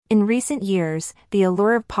In recent years, the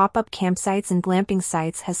allure of pop-up campsites and glamping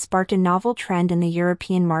sites has sparked a novel trend in the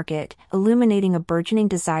European market, illuminating a burgeoning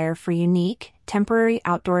desire for unique, temporary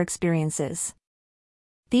outdoor experiences.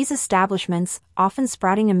 These establishments, often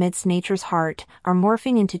sprouting amidst nature's heart, are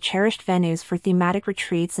morphing into cherished venues for thematic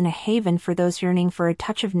retreats and a haven for those yearning for a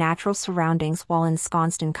touch of natural surroundings while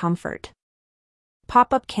ensconced in comfort.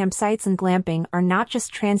 Pop-up campsites and glamping are not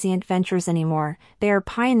just transient ventures anymore, they are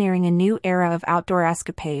pioneering a new era of outdoor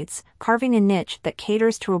escapades, carving a niche that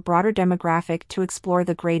caters to a broader demographic to explore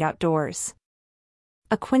the great outdoors.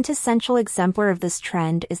 A quintessential exemplar of this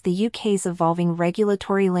trend is the UK's evolving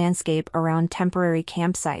regulatory landscape around temporary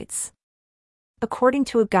campsites. According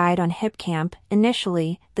to a guide on HipCamp,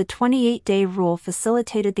 initially, the 28-day rule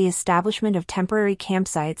facilitated the establishment of temporary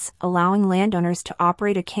campsites, allowing landowners to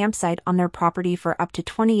operate a campsite on their property for up to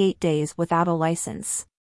 28 days without a license.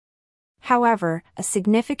 However, a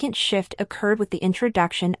significant shift occurred with the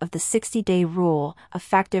introduction of the 60-day rule,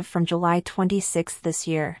 effective from July 26 this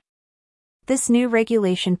year. This new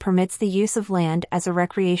regulation permits the use of land as a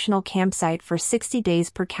recreational campsite for 60 days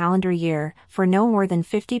per calendar year, for no more than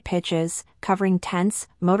 50 pitches, covering tents,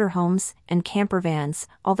 motorhomes, and campervans,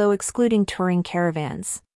 although excluding touring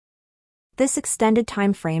caravans. This extended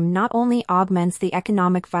timeframe not only augments the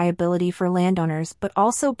economic viability for landowners but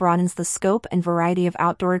also broadens the scope and variety of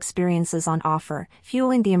outdoor experiences on offer,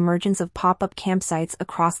 fueling the emergence of pop-up campsites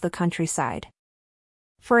across the countryside.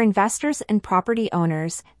 For investors and property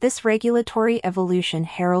owners, this regulatory evolution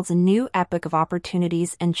heralds a new epoch of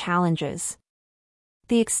opportunities and challenges.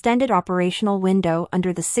 The extended operational window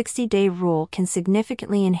under the 60-day rule can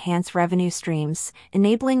significantly enhance revenue streams,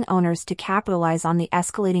 enabling owners to capitalize on the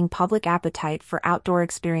escalating public appetite for outdoor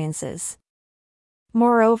experiences.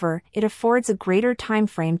 Moreover, it affords a greater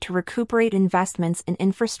timeframe to recuperate investments in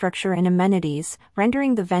infrastructure and amenities,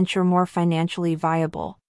 rendering the venture more financially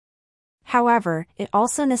viable. However, it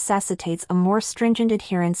also necessitates a more stringent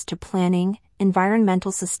adherence to planning,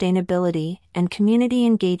 environmental sustainability, and community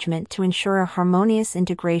engagement to ensure a harmonious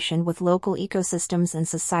integration with local ecosystems and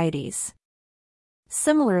societies.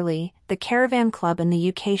 Similarly, the Caravan Club in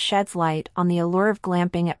the UK sheds light on the allure of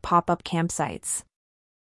glamping at pop-up campsites.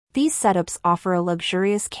 These setups offer a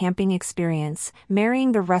luxurious camping experience,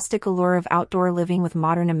 marrying the rustic allure of outdoor living with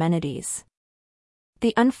modern amenities.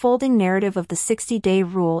 The unfolding narrative of the 60-day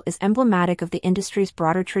rule is emblematic of the industry's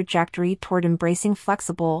broader trajectory toward embracing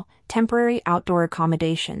flexible, temporary outdoor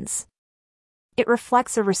accommodations. It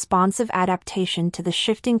reflects a responsive adaptation to the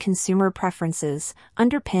shifting consumer preferences,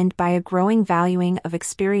 underpinned by a growing valuing of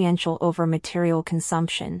experiential over material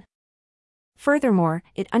consumption. Furthermore,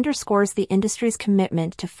 it underscores the industry's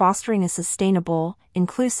commitment to fostering a sustainable,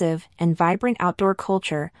 inclusive, and vibrant outdoor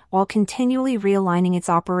culture, while continually realigning its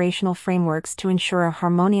operational frameworks to ensure a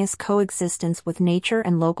harmonious coexistence with nature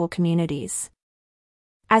and local communities.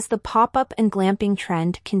 As the pop-up and glamping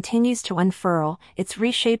trend continues to unfurl, it's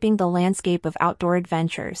reshaping the landscape of outdoor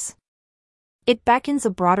adventures. It beckons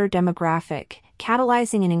a broader demographic,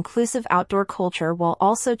 catalyzing an inclusive outdoor culture while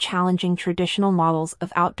also challenging traditional models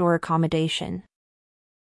of outdoor accommodation.